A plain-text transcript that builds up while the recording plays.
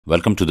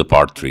Welcome to the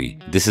part 3.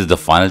 This is the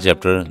final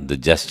chapter, the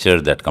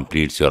gesture that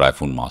completes your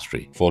iPhone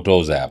mastery.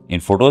 Photos app. In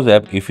Photos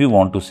app, if you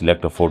want to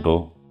select a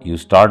photo, you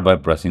start by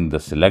pressing the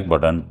select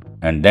button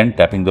and then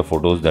tapping the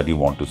photos that you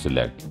want to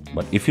select.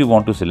 But if you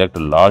want to select a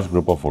large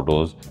group of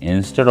photos,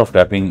 instead of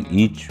tapping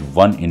each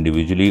one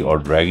individually or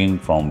dragging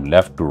from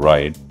left to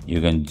right,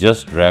 you can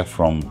just drag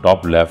from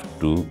top left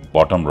to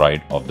bottom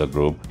right of the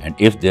group. And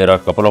if there are a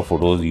couple of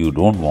photos you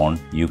don't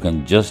want, you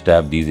can just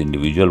tap these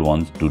individual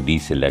ones to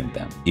deselect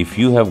them. If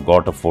you have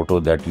got a photo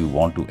that you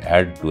want to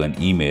add to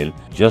an email,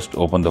 just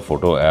open the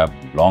photo app,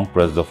 long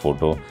press the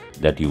photo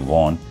that you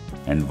want,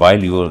 and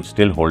while you are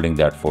still holding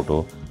that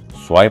photo,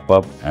 swipe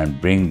up and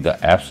bring the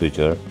app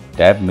switcher,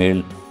 tap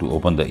mail to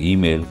open the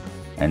email,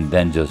 and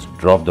then just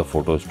drop the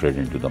photo straight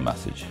into the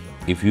message.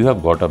 If you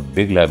have got a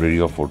big library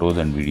of photos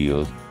and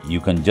videos, you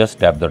can just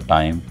tap the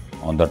time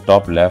on the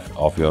top left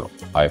of your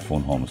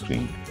iPhone home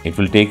screen. It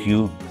will take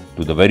you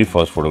to the very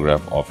first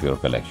photograph of your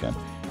collection.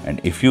 And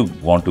if you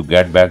want to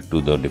get back to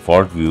the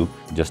default view,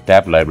 just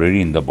tap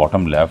library in the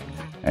bottom left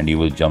and you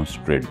will jump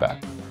straight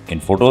back. In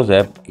Photos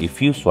app,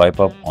 if you swipe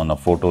up on a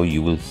photo,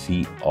 you will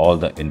see all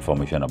the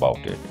information about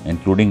it,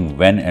 including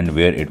when and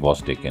where it was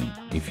taken.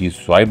 If you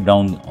swipe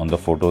down on the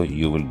photo,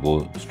 you will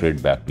go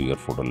straight back to your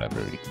photo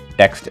library.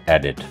 Text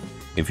edit.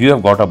 If you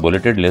have got a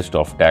bulleted list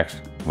of text,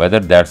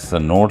 whether that's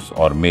notes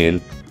or mail,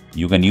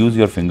 you can use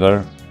your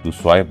finger to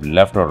swipe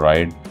left or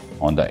right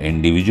on the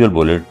individual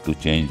bullet to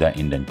change the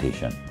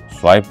indentation.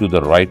 Swipe to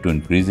the right to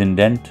increase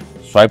indent,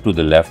 swipe to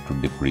the left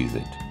to decrease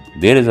it.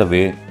 There is a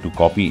way to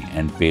copy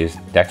and paste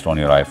text on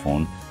your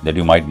iPhone that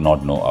you might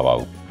not know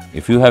about.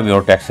 If you have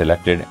your text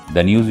selected,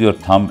 then use your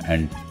thumb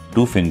and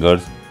two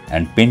fingers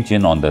and pinch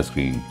in on the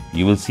screen.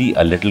 You will see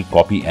a little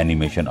copy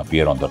animation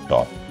appear on the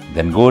top.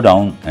 Then go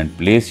down and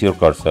place your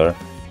cursor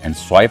and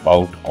swipe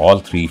out all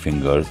three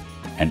fingers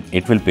and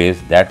it will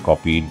paste that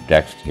copied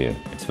text here.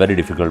 It's very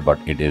difficult, but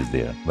it is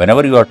there.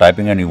 Whenever you are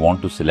typing and you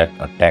want to select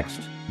a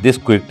text, this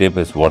quick tip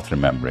is worth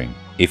remembering.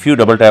 If you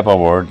double tap a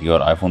word, your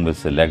iPhone will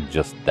select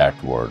just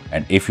that word.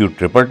 And if you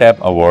triple tap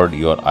a word,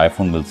 your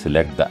iPhone will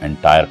select the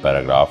entire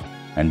paragraph,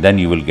 and then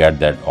you will get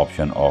that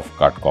option of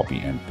cut, copy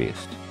and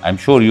paste. I'm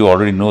sure you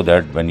already know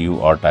that when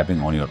you are typing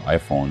on your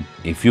iPhone,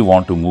 if you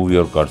want to move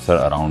your cursor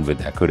around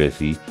with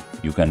accuracy,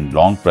 you can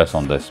long press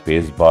on the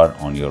space bar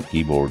on your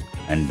keyboard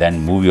and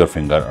then move your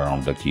finger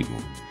around the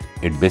keyboard.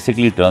 It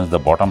basically turns the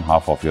bottom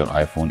half of your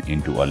iPhone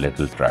into a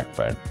little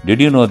trackpad.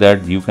 Did you know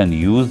that you can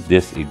use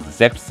this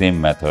exact same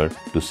method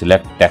to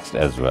select text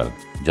as well?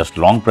 Just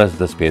long press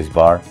the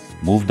spacebar,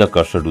 move the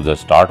cursor to the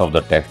start of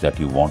the text that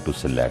you want to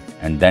select,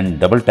 and then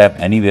double tap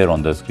anywhere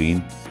on the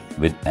screen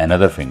with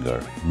another finger.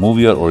 Move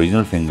your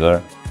original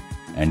finger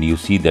and you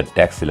see the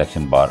text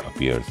selection bar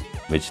appears,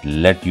 which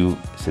let you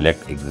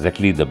select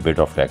exactly the bit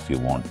of text you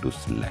want to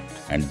select.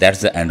 And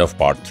that's the end of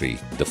part 3,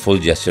 the full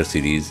gesture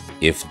series.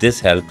 If this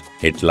helped,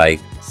 hit like,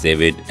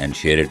 save it and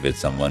share it with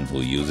someone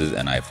who uses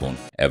an iPhone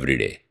every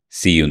day.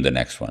 See you in the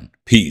next one.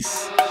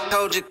 Peace.